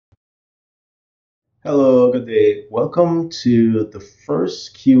Hello, good day. Welcome to the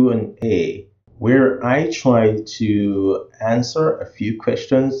first Q&A where I try to answer a few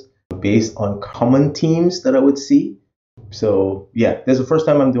questions based on common themes that I would see. So yeah, this is the first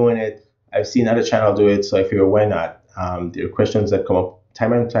time I'm doing it. I've seen other channels do it, so I figure why not? There are questions that come up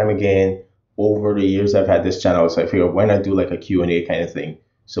time and time again over the years I've had this channel, so I figure why not do like a Q&A kind of thing.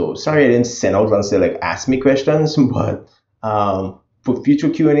 So sorry I didn't send out and say like ask me questions, but for future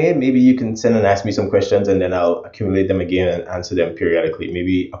Q&A, maybe you can send and ask me some questions and then I'll accumulate them again and answer them periodically.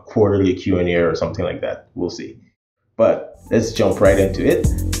 Maybe a quarterly Q&A or something like that. We'll see. But let's jump right into it.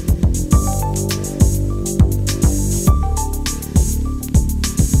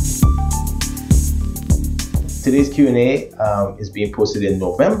 Today's Q&A is being posted in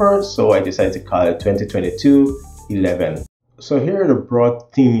November, so I decided to call it 2022-11. So here are the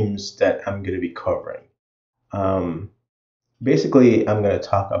broad themes that I'm going to be covering. Basically, I'm going to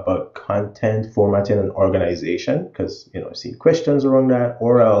talk about content formatting and organization because I've seen questions around that,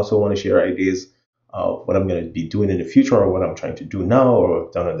 or I also want to share ideas of what I'm going to be doing in the future or what I'm trying to do now or what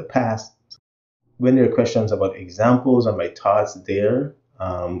I've done in the past. When there are questions about examples and my thoughts there,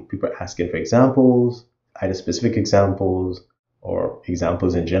 people are asking for examples, either specific examples or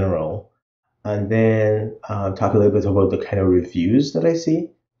examples in general. And then talk a little bit about the kind of reviews that I see,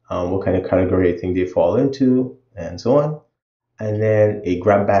 what kind of category I think they fall into, and so on. And then a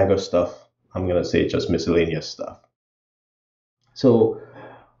grab bag of stuff. I'm going to say just miscellaneous stuff. So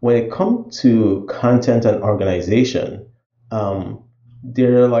when it comes to content and organization,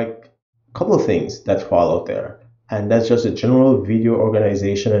 there are like a couple of things that fall out there. And that's just a general video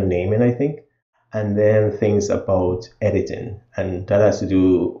organization and naming, I think. And then things about editing. And that has to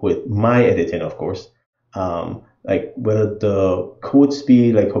do with my editing, of course. Like whether the code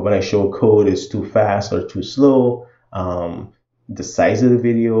speed, like when I show code is too fast or too slow. The size of the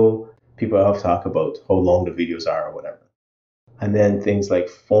video, people have talked about how long the videos are or whatever. And then things like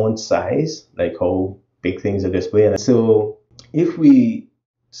font size, like how big things are displayed. And so if we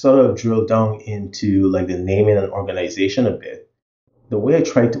sort of drill down into like the naming and organization a bit, the way I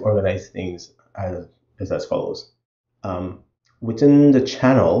try to organize things is as follows. Within the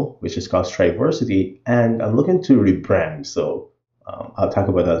channel, which is called Striversity, and I'm looking to rebrand, so I'll talk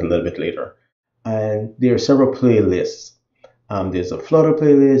about that a little bit later. And there are several playlists. There's a Flutter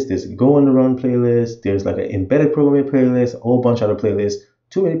playlist, there's a Go on the Run playlist, there's like an embedded programming playlist, a whole bunch of other playlists,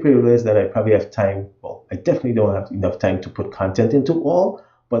 too many playlists that I probably have time. Well, I definitely don't have enough time to put content into all,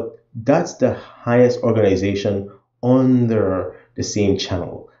 but that's the highest organization under the same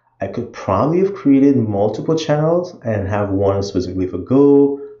channel. I could probably have created multiple channels and have one specifically for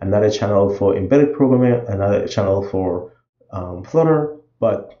Go, another channel for embedded programming, another channel for Flutter,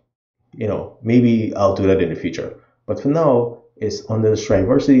 but maybe I'll do that in the future. But for now, it's under the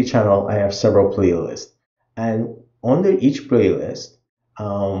Striversity channel. I have several playlists, and under each playlist,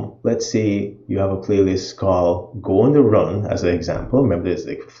 let's say you have a playlist called Go on the Run as an example. Remember, there's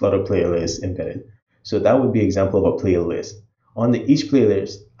like Flutter playlist embedded. So that would be an example of a playlist. Under each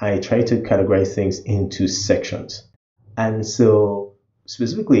playlist, I try to categorize things into sections. And so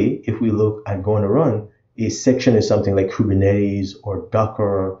specifically, if we look at Go on the Run, a section is something like Kubernetes or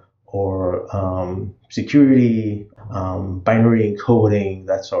Docker or security, binary encoding,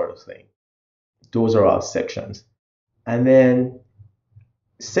 that sort of thing. Those are all sections. And then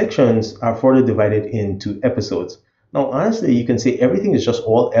sections are further divided into episodes. Now, honestly, you can say everything is just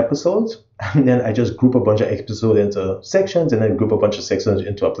all episodes, and then I just group a bunch of episodes into sections and then group a bunch of sections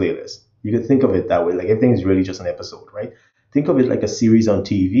into a playlist. You could think of it that way, like everything is really just an episode, right? Think of it like a series on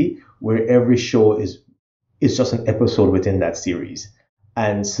TV where every show is just an episode within that series.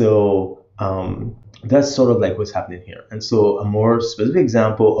 And so that's sort of like what's happening here. And so a more specific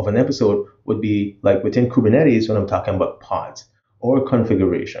example of an episode would be like within Kubernetes when I'm talking about pods or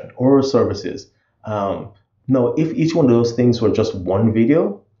configuration or services. Now, if each one of those things were just one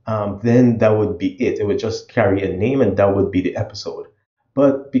video, then that would be it. It would just carry a name and that would be the episode.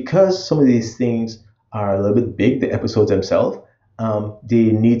 But because some of these things are a little bit big, the episodes themselves,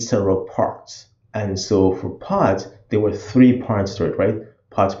 they need several parts. And so for pods, there were 3 parts to it, right?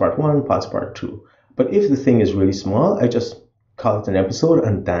 Pods part 1, pods part 2. But if the thing is really small, I just call it an episode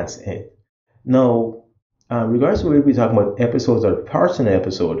and that's it. Now, regardless of whether we're talking about episodes or parts in an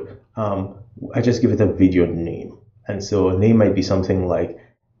episode, I just give it a video name. And so a name might be something like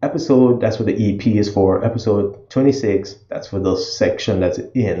episode, that's what the EP is for, episode 26, that's for the section that's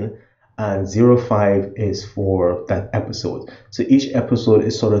in, and 05 is for that episode. So each episode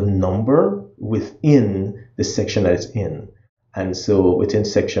is sort of numbered within the section that it's in. And so within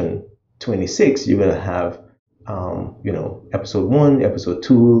section 26, you're going to have, episode 1, episode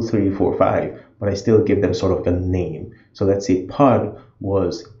 2, 3, 4, 5. but I still give them sort of a name. So let's say pod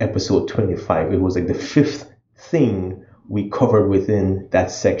was episode 25. It was like the fifth thing we covered within that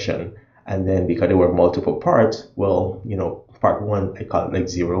section. And then because there were multiple parts, well, part one, I call it like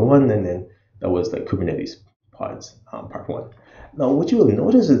 01, and then that was like Kubernetes pods, part one. Now, what you will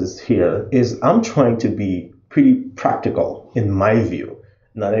notice is here is I'm trying to be pretty practical in my view.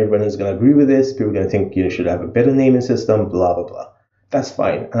 Not everyone is going to agree with this. People are going to think you should have a better naming system, blah, blah, blah. That's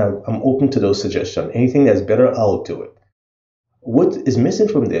fine. I'm open to those suggestions. Anything that's better, I'll do it. What is missing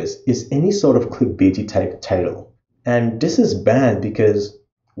from this is any sort of clickbaity type title. And this is bad because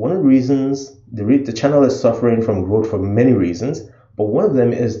one of the reasons the channel is suffering from growth for many reasons, but one of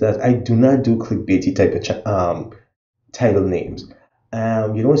them is that I do not do clickbaity type of title names.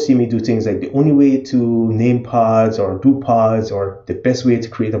 You don't see me do things like the only way to name pods or do pods or the best way to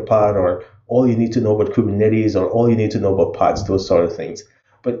create a pod or all you need to know about Kubernetes or all you need to know about pods, those sort of things.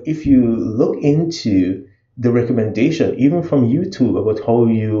 But if you look into the recommendation, even from YouTube, about how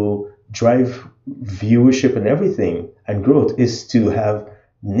you drive viewership and everything and growth is to have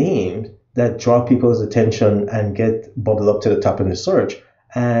names that draw people's attention and get bubble up to the top in the search.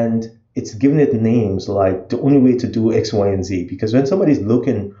 And it's giving it names like the only way to do X, Y, and Z. Because when somebody's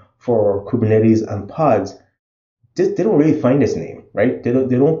looking for Kubernetes and pods, they don't really find this name, right? They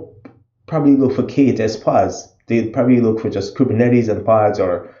don't probably look for K8s pods. They probably look for just Kubernetes and pods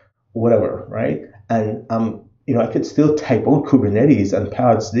or whatever, right? And I could still type out Kubernetes and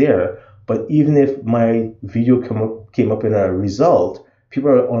pods there, but even if my video came up in a result, people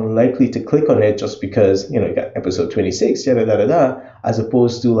are unlikely to click on it just because, you got episode 26, as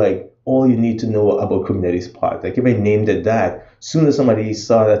opposed to like all you need to know about Kubernetes pod. Like if I named it that, soon as somebody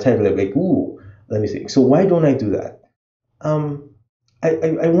saw that title, they're like, ooh, let me think. So why don't I do that?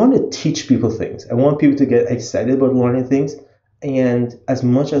 I want to teach people things. I want people to get excited about learning things. And as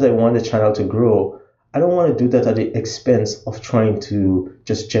much as I want the channel to grow, I don't want to do that at the expense of trying to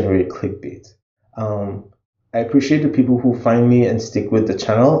just generate clickbait. I appreciate the people who find me and stick with the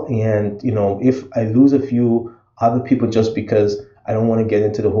channel. And, if I lose a few other people just because I don't want to get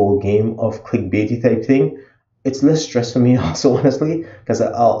into the whole game of clickbaity type thing, it's less stress for me also, honestly, because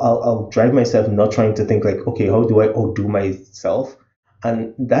I'll drive myself not trying to think like, okay, how do I outdo myself?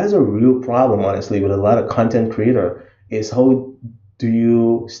 And that is a real problem, honestly, with a lot of content creator is how do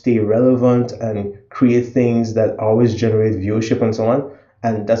you stay relevant and create things that always generate viewership and so on?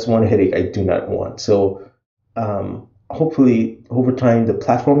 And that's one headache I do not want. So hopefully over time the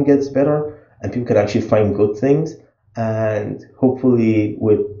platform gets better and people can actually find good things. And hopefully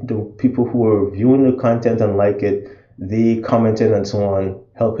with the people who are viewing the content and like it, they comment it and so on,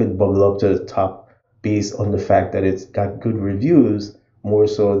 help it bubble up to the top based on the fact that it's got good reviews more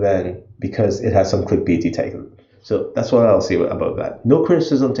so than because it has some clickbaity title. So that's what I'll say about that. No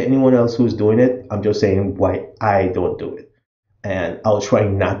criticism to anyone else who's doing it. I'm just saying why I don't do it. And I'll try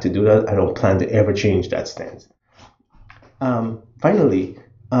not to do that. I don't plan to ever change that stance. Finally,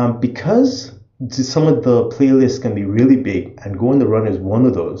 because some of the playlists can be really big and Go on the Run is one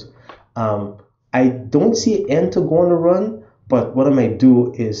of those, I don't see an end to Go on the Run, but what I might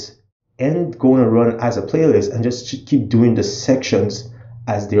do is end Go on the Run as a playlist and just keep doing the sections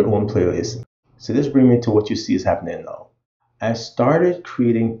as their own playlist. So this brings me to what you see is happening now. I started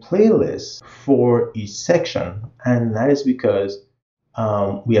creating playlists for each section, and that is because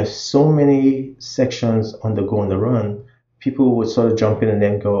we have so many sections on the Go on the Run. People would sort of jump in and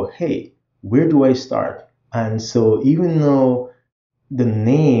then go, hey, where do I start? And so even though the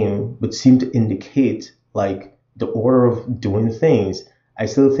name would seem to indicate like the order of doing things, I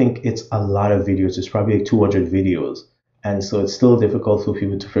still think it's a lot of videos. It's probably like 200 videos. And so it's still difficult for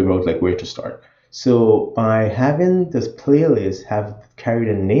people to figure out like where to start. So by having this playlist have carry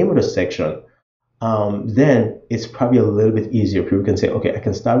the name of the section, then it's probably a little bit easier. People can say, okay, I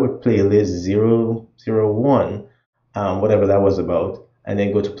can start with playlist 001, whatever that was about, and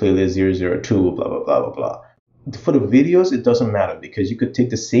then go to playlist 002, blah, blah, blah, blah, blah. For the videos, it doesn't matter because you could take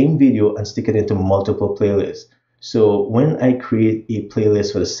the same video and stick it into multiple playlists. So when I create a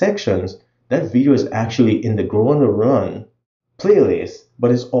playlist for the sections, that video is actually in the Go on the Run playlist, but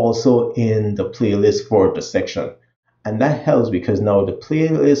it's also in the playlist for the section. And that helps because now the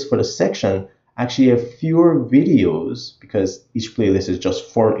playlist for the section actually have fewer videos because each playlist is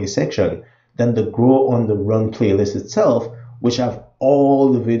just for a section than the Go on the Run playlist itself, which have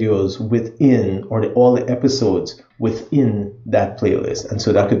all the videos within, or all the episodes within that playlist. And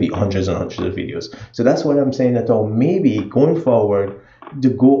so that could be hundreds and hundreds of videos. So that's what I'm saying, that maybe going forward, the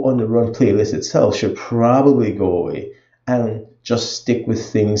Go on the Run playlist itself should probably go away and just stick with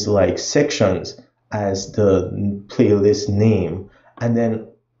things like sections as the playlist name. And then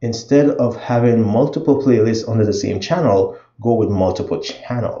instead of having multiple playlists under the same channel, go with multiple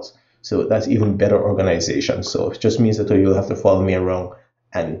channels. So that's even better organization. So it just means that you'll have to follow me around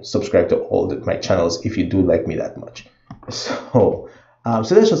and subscribe to all my channels if you do like me that much. So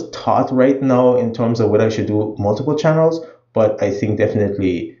that's just thought right now in terms of whether I should do multiple channels, but I think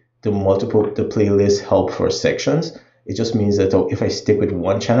definitely the playlists help for sections. It just means that if I stick with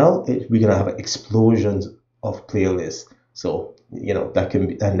one channel, we're gonna have explosions of playlists. So that can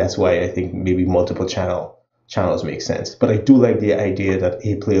be, and that's why I think maybe multiple channels make sense. But I do like the idea that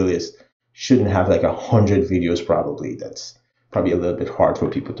a playlist shouldn't have like 100 videos. Probably that's probably a little bit hard for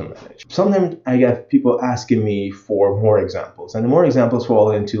people to manage. Sometimes I get people asking me for more examples, and the more examples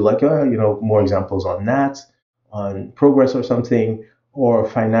fall into like more examples on NATs, on progress or something, or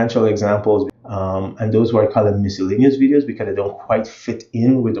financial examples, and those were I call them miscellaneous videos because they don't quite fit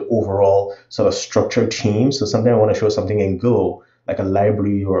in with the overall sort of structured theme. So sometimes I want to show something in Go, like a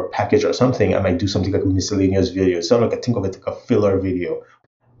library or a package or something. I might do something like a miscellaneous video. So like I think of it like a filler video,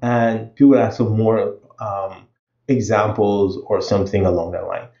 and people ask for more examples or something along that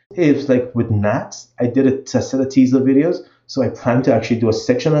line. It's like with NATs, I did a set of teaser videos, so I plan to actually do a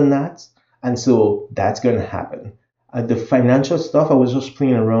section on NATs, and so that's going to happen. The financial stuff, I was just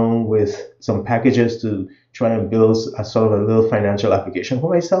playing around with some packages to try and build a sort of a little financial application for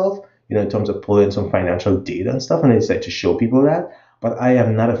myself, in terms of pulling some financial data and stuff, and I decided to show people that. But I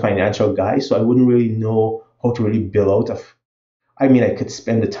am not a financial guy, so I wouldn't really know how to really build out I could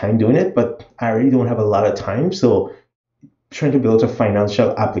spend the time doing it, but I really don't have a lot of time. So trying to build a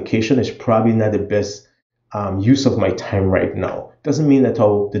financial application is probably not the best use of my time right now. Doesn't mean that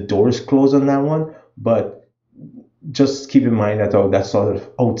the door is closed on that one, but just keep in mind that that's sort of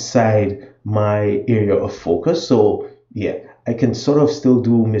outside my area of focus. So yeah, I can sort of still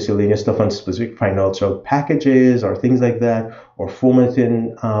do miscellaneous stuff on specific financial packages or things like that, or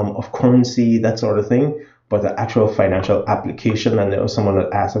formatting of currency, that sort of thing. But the actual financial application, and there was someone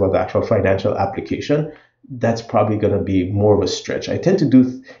that asked about the actual financial application, that's probably going to be more of a stretch. I tend to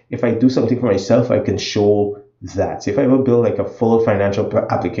do, if I do something for myself, I can show that. So if I ever build like a full financial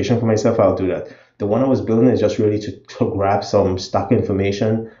application for myself, I'll do that. The one I was building is just really to grab some stock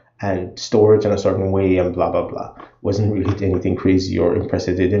information and store it in a certain way and blah, blah, blah. It wasn't really anything crazy or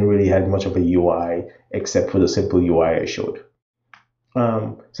impressive. It didn't really have much of a UI except for the simple UI I showed.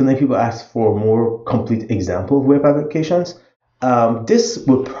 So then people ask for a more complete example of web applications. This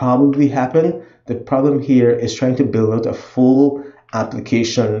will probably happen. The problem here is trying to build out a full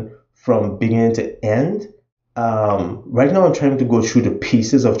application from beginning to end. Right now I'm trying to go through the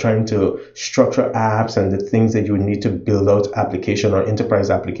pieces of trying to structure apps and the things that you need to build out application or enterprise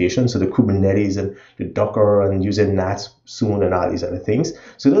applications. So the Kubernetes and the Docker and using NATs soon and all these other things.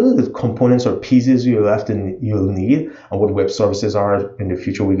 So those are the components or pieces you'll need, and what web services are in the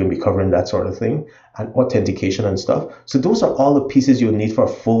future. We're going to be covering that sort of thing, and authentication and stuff. So those are all the pieces you'll need for a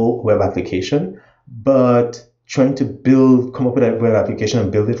full web application. But trying to come up with a web application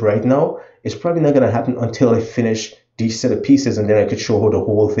and build it right now is probably not going to happen until I finish these set of pieces, and then I could show how the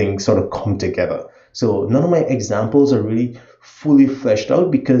whole thing sort of come together. So none of my examples are really fully fleshed out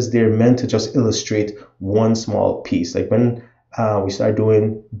because they're meant to just illustrate one small piece. Like when we started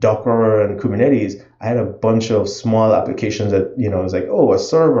doing Docker and Kubernetes, I had a bunch of small applications that, it's like, a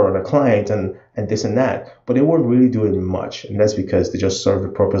server and a client and this and that, but they weren't really doing much. And that's because they just serve the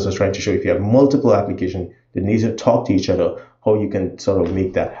purpose of trying to show if you have multiple applications that need to talk to each other, how you can sort of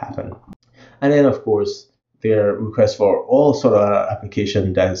make that happen. And then, of course, there are requests for all sort of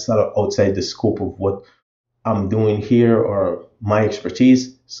application that is sort of outside the scope of what I'm doing here or my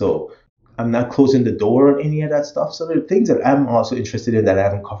expertise. So I'm not closing the door on any of that stuff. So there are things that I'm also interested in that I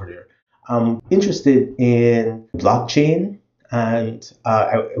haven't covered here. I'm interested in blockchain, and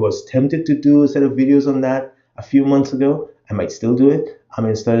I was tempted to do a set of videos on that a few months ago. I might still do it. I'm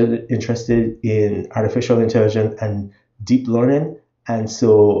interested in artificial intelligence and deep learning, and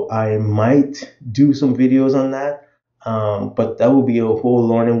so I might do some videos on that. But that will be a whole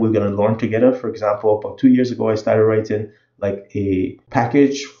learning we're going to learn together. For example, about 2 years ago, I started writing like a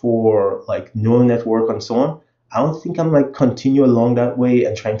package for like neural network and so on. I don't think I might continue along that way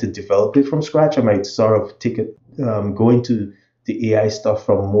and trying to develop it from scratch. I might sort of take it, go into the AI stuff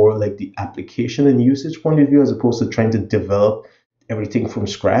from more like the application and usage point of view, as opposed to trying to develop everything from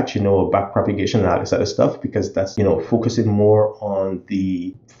scratch, back propagation and all this other stuff, because that's, focusing more on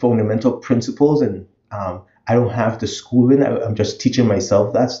the fundamental principles. And I don't have the schooling. I'm just teaching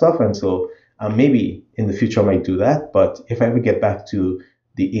myself that stuff. And so maybe in the future I might do that. But if I ever get back to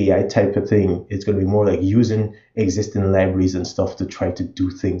the AI type of thing, it's going to be more like using existing libraries and stuff to try to do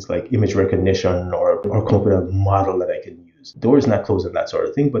things like image recognition or come up with a model that I can use. reviews. Door is not closing, that sort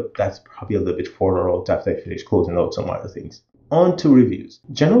of thing, but that's probably a little bit further out after I finish closing out some other things. On to reviews.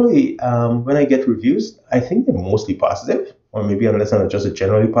 Generally, when I get reviews, I think they're mostly positive, or maybe unless I'm just a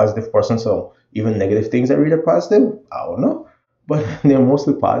generally positive person, so even negative things I read are positive. I don't know, but they're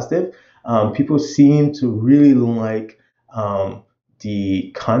mostly positive. People seem to really like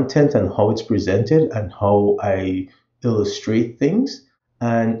the content and how it's presented and how I illustrate things.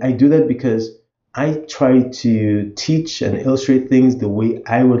 And I do that because I try to teach and illustrate things the way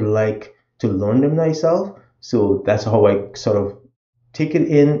I would like to learn them myself. So that's how I sort of take it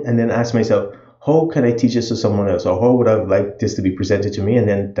in and then ask myself, how can I teach this to someone else? Or how would I like this to be presented to me? And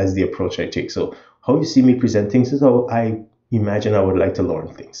then that's the approach I take. So how you see me present things is how I imagine I would like to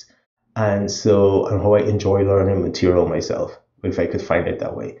learn things. And how I enjoy learning material myself, if I could find it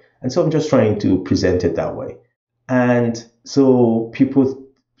that way. And so I'm just trying to present it that way. And so people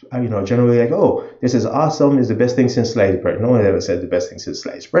are, generally like, oh, this is awesome. It's the best thing since sliced bread. No one ever said the best thing since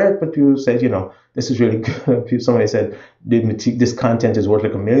sliced bread, but people said, this is really good. Somebody said this content is worth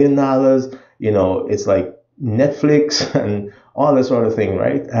like $1 million. It's like Netflix and all that sort of thing,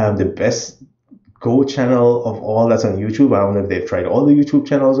 right? The best Go channel of all that's on YouTube. I don't know if they've tried all the YouTube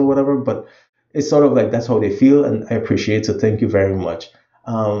channels or whatever, but it's sort of like that's how they feel, and I appreciate it. So thank you very much.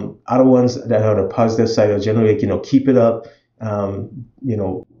 Other ones that are on the positive side are generally like, keep it up.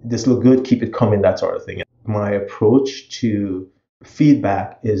 This look good, keep it coming, that sort of thing. My approach to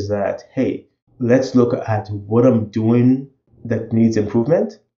feedback is that, hey, let's look at what I'm doing that needs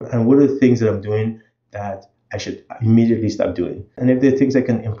improvement and what are the things that I'm doing that I should immediately stop doing. And if there are things I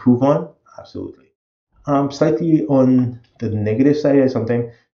can improve on, absolutely. Slightly on the negative side,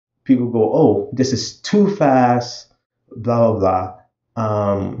 sometimes people go, oh, this is too fast, blah, blah,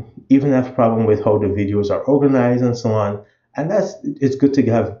 blah. Even have a problem with how the videos are organized and so on. And it's good to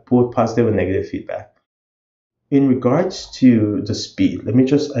have both positive and negative feedback. In regards to the speed, let me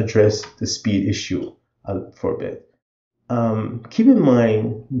just address the speed issue for a bit. Keep in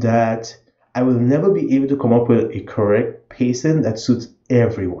mind that I will never be able to come up with a correct pacing that suits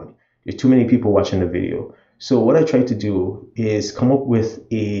everyone. There's too many people watching the video. So what I try to do is come up with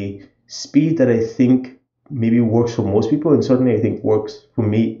a speed that I think maybe works for most people, and certainly I think works for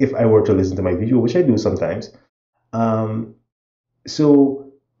me if I were to listen to my video, which I do sometimes.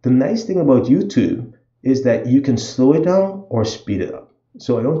 So the nice thing about YouTube is that you can slow it down or speed it up.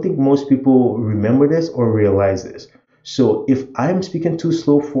 So I don't think most people remember this or realize this. So if I'm speaking too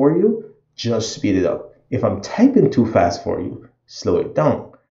slow for you, just speed it up. If I'm typing too fast for you, slow it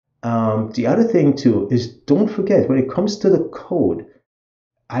down. The other thing too is don't forget, when it comes to the code,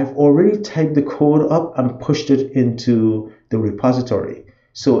 I've already typed the code up and pushed it into the repository.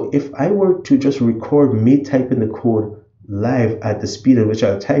 So if I were to just record me typing the code live at the speed at which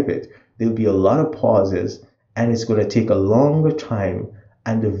I'll type it, there'll be a lot of pauses and it's going to take a longer time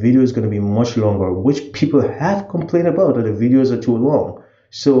and the video is going to be much longer, which people have complained about, that the videos are too long.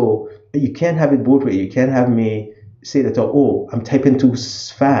 So you can't have it both ways. You can't have me say that, oh, I'm typing too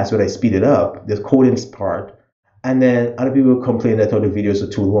fast when I speed it up, the coding part, and then other people complain that the videos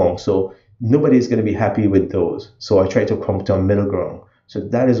are too long. So nobody's going to be happy with those. So I try to come to a middle ground. So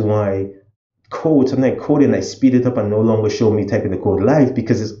that is why something like coding, I speed it up and no longer show me typing the code live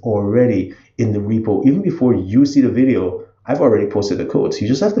because it's already in the repo. Even before you see the video, I've already posted the code. So you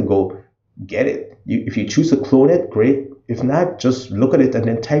just have to go get it. If you choose to clone it, great. If not, just look at it and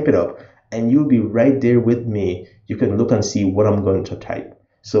then type it up. And you'll be right there with me. You can look and see what I'm going to type.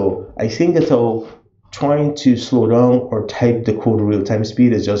 So I think that trying to slow down or type the code real-time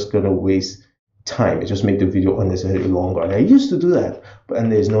speed is just going to waste time. It just make the video unnecessarily longer. And I used to do that,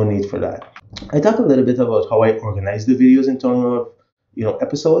 and there's no need for that. I talk a little bit about how I organize the videos in terms of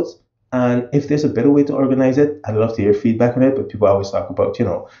episodes. And if there's a better way to organize it, I'd love to hear feedback on it. But people always talk about,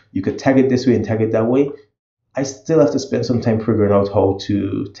 you could tag it this way and tag it that way. I still have to spend some time figuring out how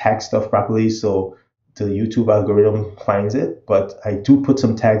to tag stuff properly so the YouTube algorithm finds it. But I do put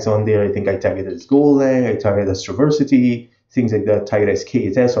some tags on there. I think I tag it as Golang, I tag it as Striversity, things like that, tag it as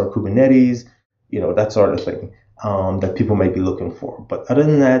KSS or Kubernetes, that sort of thing that people might be looking for. But other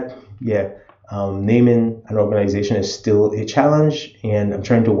than that, naming an organization is still a challenge, and I'm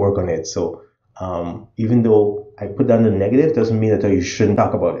trying to work on it. So even though I put down the negative, doesn't mean that you shouldn't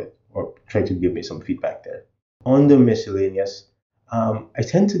talk about it or try to give me some feedback there. On the miscellaneous, I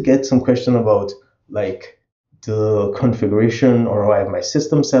tend to get some question about like the configuration or how I have my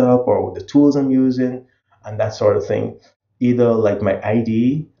system set up or the tools I'm using and that sort of thing. Either like my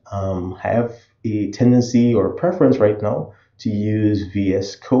IDE, have a tendency or preference right now to use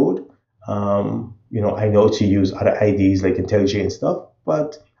VS Code. I know to use other IDEs like IntelliJ and stuff,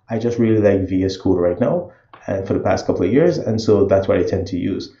 but I just really like VS Code right now. and for the past couple of years, and so that's what I tend to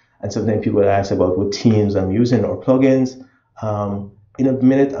use. And sometimes people ask about what themes I'm using or plugins. In a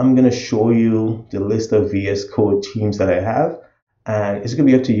minute, I'm going to show you the list of VS Code themes that I have, and it's going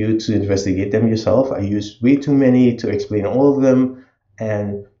to be up to you to investigate them yourself. I use way too many to explain all of them,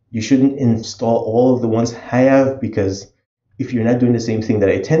 and you shouldn't install all of the ones I have, because if you're not doing the same thing that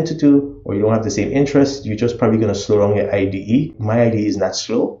I tend to do, or you don't have the same interest, you're just probably going to slow down your IDE. My IDE is not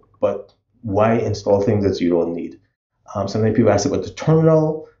slow, but why install things that you don't need? Sometimes people ask about the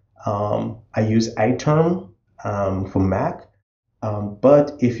terminal. I use iTerm for Mac,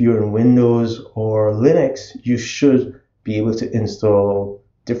 but if you're in Windows or Linux, you should be able to install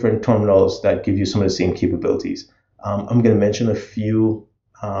different terminals that give you some of the same capabilities. I'm going to mention a few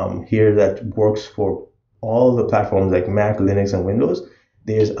here that works for all the platforms like Mac, Linux, and Windows.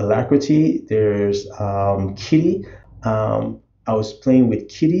 There's Alacrity, there's Kitty. I was playing with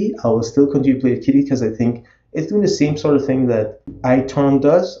Kitty. I will still continue to play with Kitty because I think it's doing the same sort of thing that iTerm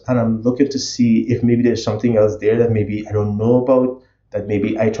does, and I'm looking to see if maybe there's something else there that maybe I don't know about, that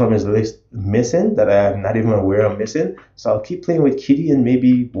maybe iTerm is missing, that I'm not even aware I'm missing. So I'll keep playing with Kitty, and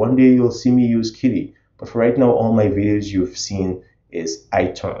maybe one day you'll see me use Kitty. But for right now, all my videos you've seen is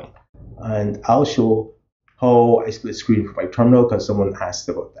iTerm. And I'll show how I split screen for my terminal because someone asked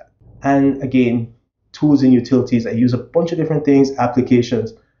about that. And again, tools and utilities, I use a bunch of different things,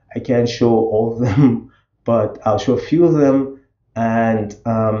 applications. I can't show all of them, but I'll show a few of them. And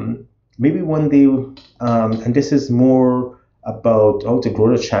maybe one day, and this is more about how to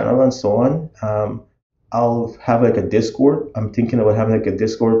grow the channel and so on. I'll have like a Discord. I'm thinking about having like a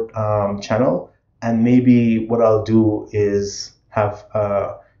Discord channel, and maybe what I'll do is have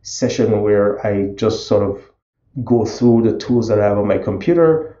a session where I just sort of go through the tools that I have on my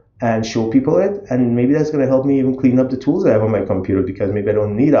computer and show people it, and maybe that's going to help me even clean up the tools I have on my computer, because maybe I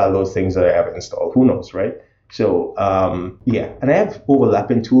don't need all those things that I have installed. Who knows, right? So yeah, and I have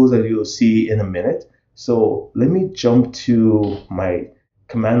overlapping tools that you'll see in a minute. So let me jump to my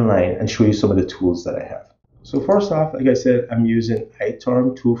command line and show you some of the tools that I have. So first off, like I said, I'm using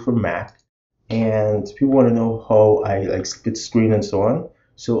iTerm tool for Mac, and people want to know how I like split screen and so on.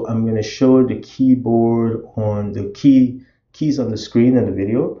 So I'm going to show the keyboard on the keys on the screen in the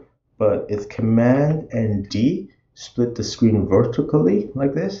video, but it's Command and D, split the screen vertically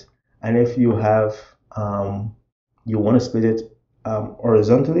like this. And if you have you want to split it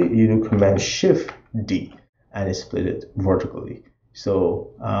horizontally, you do Command Shift D, and it split it vertically.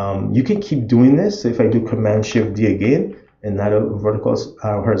 So you can keep doing this. So if I do Command Shift D again, and not a vertical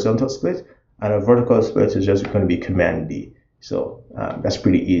horizontal split, and a vertical split is just going to be Command D. So that's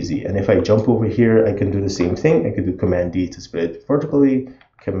pretty easy. And if I jump over here, I can do the same thing. I could do Command D to split it vertically,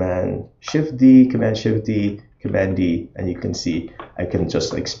 Command Shift D, Command Shift D, Command D, and you can see I can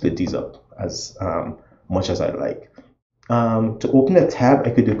just like split these up as much as I like. To open a tab, I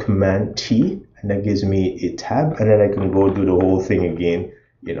could do Command T, and that gives me a tab, and then I can go do the whole thing again,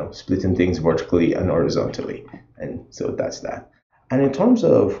 you know, splitting things vertically and horizontally. And so that's that. And in terms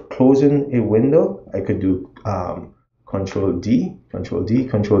of closing a window, I could do Control D, Control D,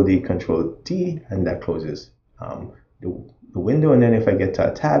 Control D, Control D, and that closes the window. And then if I get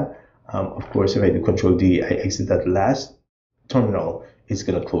to a tab, of course, if I do Control D, I exit that last terminal, it's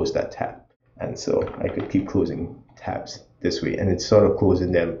going to close that tab. And so I could keep closing tabs this way, and it's sort of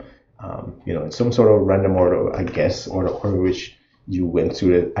closing them, you know, in some sort of random order, I guess, or the order which you went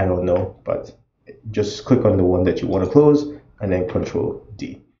through it. I don't know, but just click on the one that you want to close, and then Control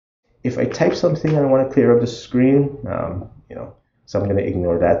D. If I type something and I want to clear up the screen, you know, so I'm going to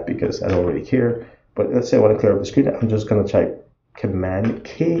ignore that because I don't really care. But let's say I want to clear up the screen, I'm just going to type Command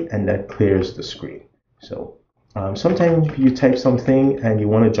K, and that clears the screen. So sometimes you type something and you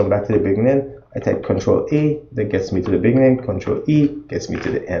want to jump back to the beginning. I type Control A, that gets me to the beginning. Control E gets me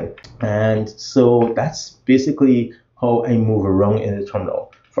to the end. And so that's basically how I move around in the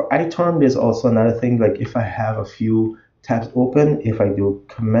terminal. For iTerm, there's also another thing, like if I have a few tabs open, if I do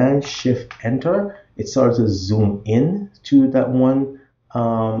Command Shift Enter, it starts to zoom in to that one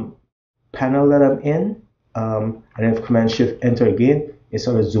panel that I'm in. And if Command Shift Enter again, it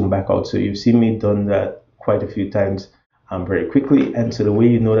sort of zoom back out. So you've seen me done that quite a few times very quickly. And so the way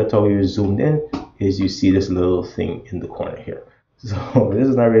you know that how you're zoomed in is you see this little thing in the corner here. So this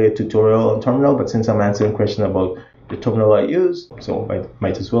is not really a tutorial on terminal, but since I'm answering a question about the terminal I use, so I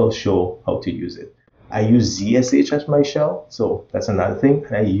might as well show how to use it. I use ZSH as my shell, so that's another thing.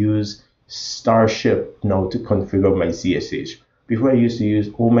 And I use Starship now to configure my ZSH. Before I used to use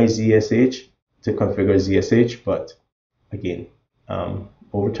OhmyZSH to configure ZSH, but again,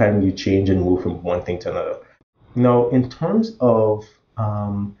 over time you change and move from one thing to another. Now, in terms of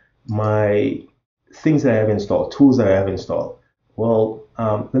my things that I have installed, tools that I have installed. Well,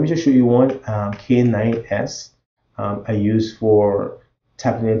 let me just show you one. K9S I use for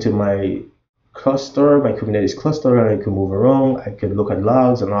tapping into my cluster, my Kubernetes cluster, and I can move around. I can look at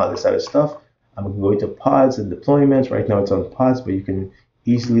logs and all this other stuff. I'm going to go into pods and deployments. Right now it's on pods, but you can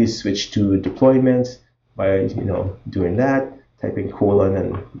easily switch to deployments by doing that, typing colon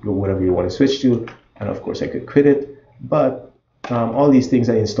and whatever you want to switch to. And of course I could quit it, but all these things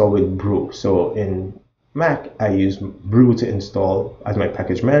I install with Brew. So in Mac, I use Brew to install as my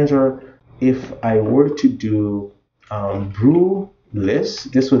package manager. If I were to do Brew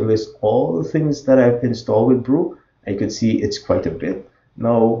list, this would list all the things that I've installed with Brew. And you can see it's quite a bit.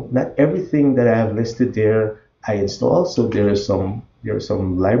 Now, not everything that I have listed there I install. So there are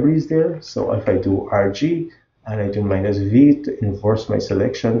some libraries there. So if I do RG and I do -V to enforce my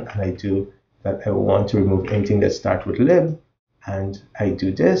selection, and I do that I want to remove anything that starts with lib, and I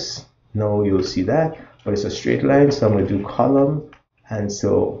do this, now you'll see that, but it's a straight line, so I'm going to do column, and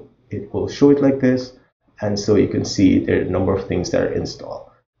so it will show it like this, and so you can see there are a number of things that are installed.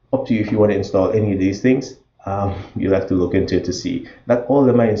 Up to you if you want to install any of these things. You'll have to look into it to see. Not all of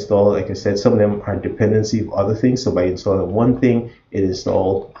them I install. Like I said, some of them are dependency of other things, so by installing one thing, it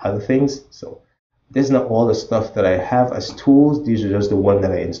installs other things. So this is not all the stuff that I have as tools. These are just the one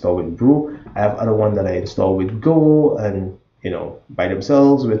that I install with Brew. I have other one that I install with Go and by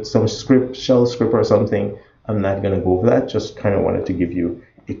themselves with some script, shell script or something. I'm not going to go over that. Just kind of wanted to give you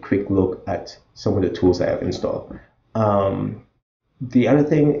a quick look at some of the tools I have installed. The other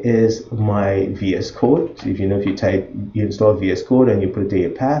thing is my VS Code. If you install VS Code and you put it in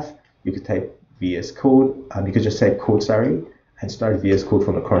your path, you could type VS Code. You could just type code, and start VS Code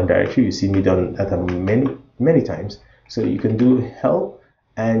from the current directory. You see me done that many times. So you can do help,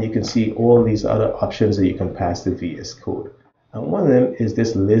 and you can see all these other options that you can pass to VS Code. And one of them is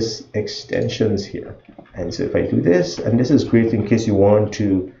this list extensions here. And so if I do this, and this is great in case you want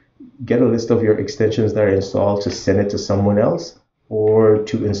to get a list of your extensions that are installed to send it to someone else, or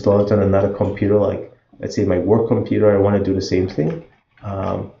to install it on another computer, like let's say my work computer, I want to do the same thing,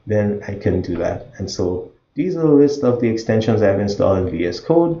 then I can do that. And so these are the list of the extensions I have installed in VS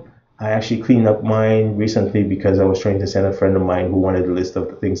Code. I actually cleaned up mine recently because I was trying to send a friend of mine who wanted a list of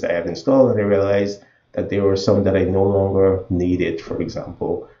the things I have installed, and I realized that there were some that I no longer needed. For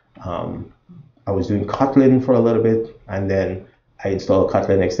example, I was doing Kotlin for a little bit, and then I installed a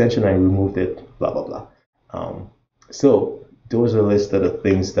Kotlin extension, I removed it, blah, blah, blah. So those are a list of the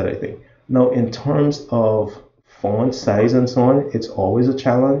things that I think. Now, in terms of font size and so on, it's always a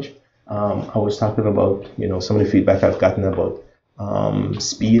challenge. I was talking about, some of the feedback I've gotten about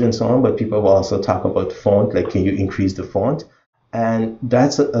speed and so on, but people have also talked about font, like can you increase the font? And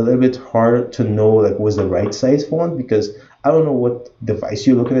that's a little bit hard to know, like what's the right size font, because I don't know what device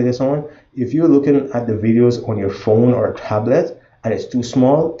you're looking at this on. If you're looking at the videos on your phone or tablet and it's too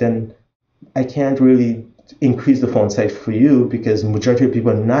small, then I can't really increase the font size for you, because the majority of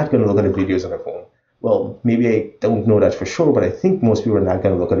people are not going to look at the videos on their phone. Well, maybe I don't know that for sure, but I think most people are not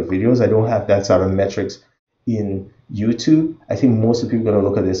going to look at the videos. I don't have that sort of metrics in YouTube. I think most of the people are going to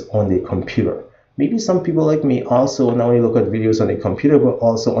look at this on their computer. Maybe some people like me also not only look at videos on their computer, but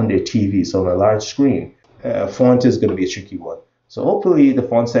also on their TV, so on a large screen. Font is going to be a tricky one. So hopefully the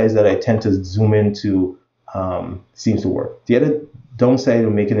font size that I tend to zoom into seems to work. The other downside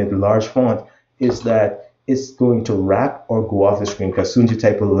of making it a large font is that it's going to wrap or go off the screen, because as soon as you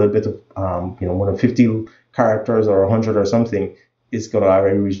type a little bit of, more than 50 characters or 100 or something, it's going to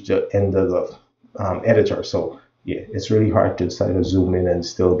already reach the end of the editor. So yeah, it's really hard to decide to zoom in and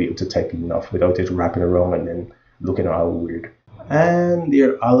still be able to type enough without it wrapping around and then looking all weird. And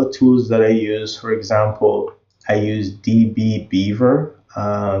there are other tools that I use. For example, I use dbbeaver,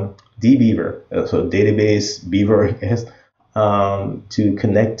 so database beaver, I guess, to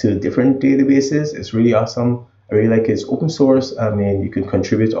connect to different databases. It's really awesome. I really like it. It's open source. I mean, you can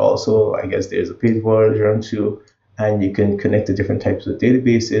contribute also. I guess there's a paid version too, and you can connect to different types of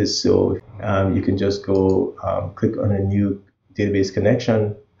databases. So you can just go click on a new database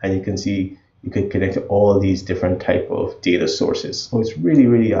connection, and you can see you can connect to all these different type of data sources. So it's really,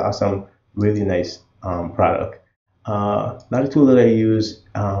 really awesome, really nice product. Another tool that I use,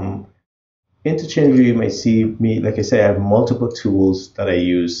 interchangeably, you might see me, like I say, I have multiple tools that I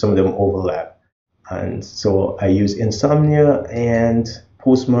use. Some of them overlap. And so I use Insomnia and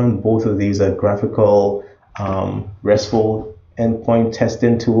Postman. Both of these are graphical RESTful endpoint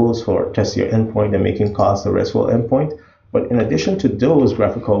testing tools for testing your endpoint and making calls to RESTful endpoint. But in addition to those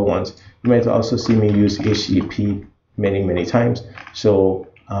graphical ones, you might also see me use HTTP many, many times. So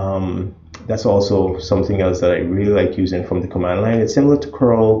that's also something else that I really like using from the command line. It's similar to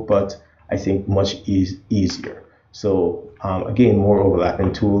curl, but I think much easier. So again, more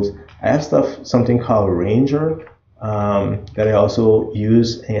overlapping tools. I have something called Ranger that I also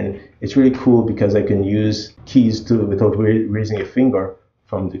use, and it's really cool because I can use keys too without raising a finger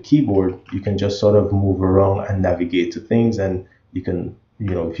from the keyboard. You can just sort of move around and navigate to things, and you can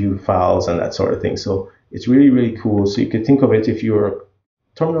view files and that sort of thing. So it's really cool. So you could think of it, if you're a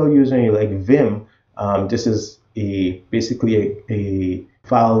terminal user and you like Vim, this is basically a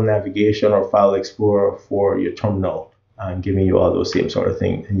file navigation or file explorer for your terminal, giving you all those same sort of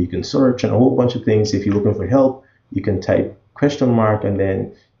thing. And you can search and a whole bunch of things. If you're looking for help, you can type question mark, and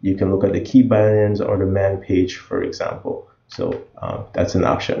then you can look at the key bindings or the man page, for example. So that's an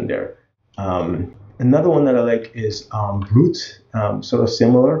option there. Another one that I like is Brute, sort of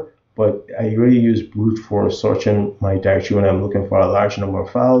similar, but I really use Brute for searching my directory when I'm looking for a large number of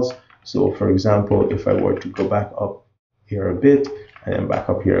files. So for example, if I were to go back up here a bit and then back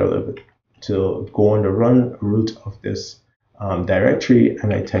up here a little bit to go on the run root of this directory,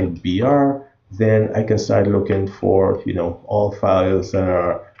 and I type br, then I can start looking for all files that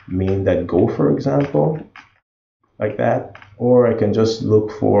are main.go, for example, like that. Or I can just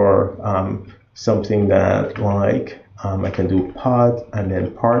look for something that like I can do pod and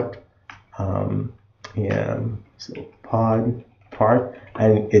then part, so pod part,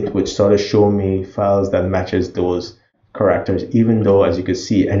 and it would sort of show me files that matches those characters, even though, as you can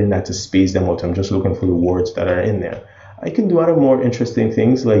see, I didn't have to space them out. I'm just looking for the words that are in there. I can do other more interesting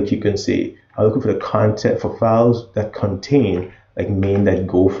things, like you can say I'm looking for the content for files that contain like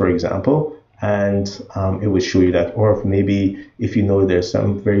main.go, for example, and it would show you that. Or maybe if you know there's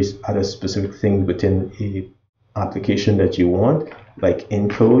some very other specific thing within a application that you want, like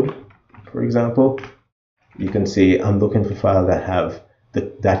encode, for example, you can say I'm looking for files that have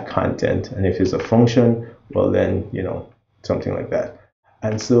that content, and if it's a function, well then something like that.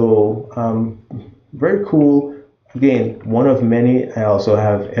 And so very cool. Again, one of many. I also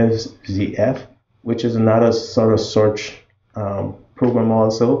have FZF, which is another sort of search program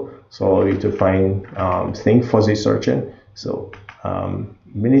also. So allow you to find think fuzzy searching. So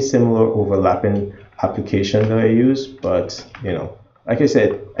many similar overlapping applications that I use, but like I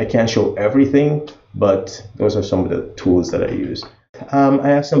said, I can't show everything, but those are some of the tools that I use. I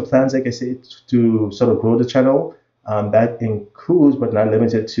have some plans, like I said, to sort of grow the channel. That includes, but not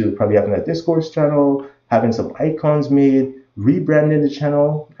limited to, probably having a Discourse channel, having some icons made, rebranding the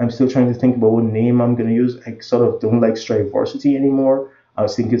channel. I'm still trying to think about what name I'm going to use. I sort of don't like Striversity anymore. I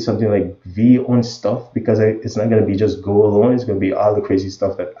was thinking something like V on stuff, because it's not going to be just Go alone. It's going to be all the crazy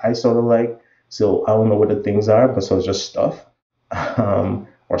stuff that I sort of like. So I don't know what the things are, but so it's just stuff.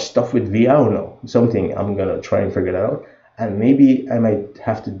 Or stuff with V, I don't know. Something, I'm going to try and figure it out. And maybe I might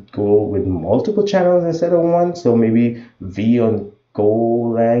have to go with multiple channels instead of one. So maybe V on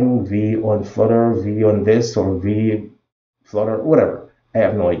Golang, V on Flutter, V on this, or V Flutter, whatever. I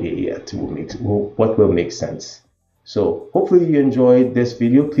have no idea yet what will make sense. So hopefully you enjoyed this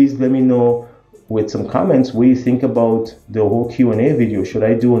video. Please let me know with some comments what you think about the whole Q&A video. Should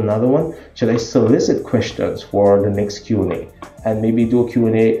I do another one? Should I solicit questions for the next Q&A? And maybe do a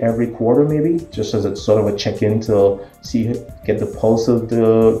Q&A every quarter, maybe, just as a sort of a check-in to get the pulse of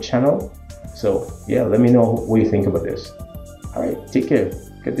the channel. So yeah, let me know what you think about this. All right, take care.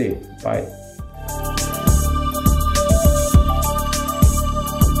 Good day. Bye.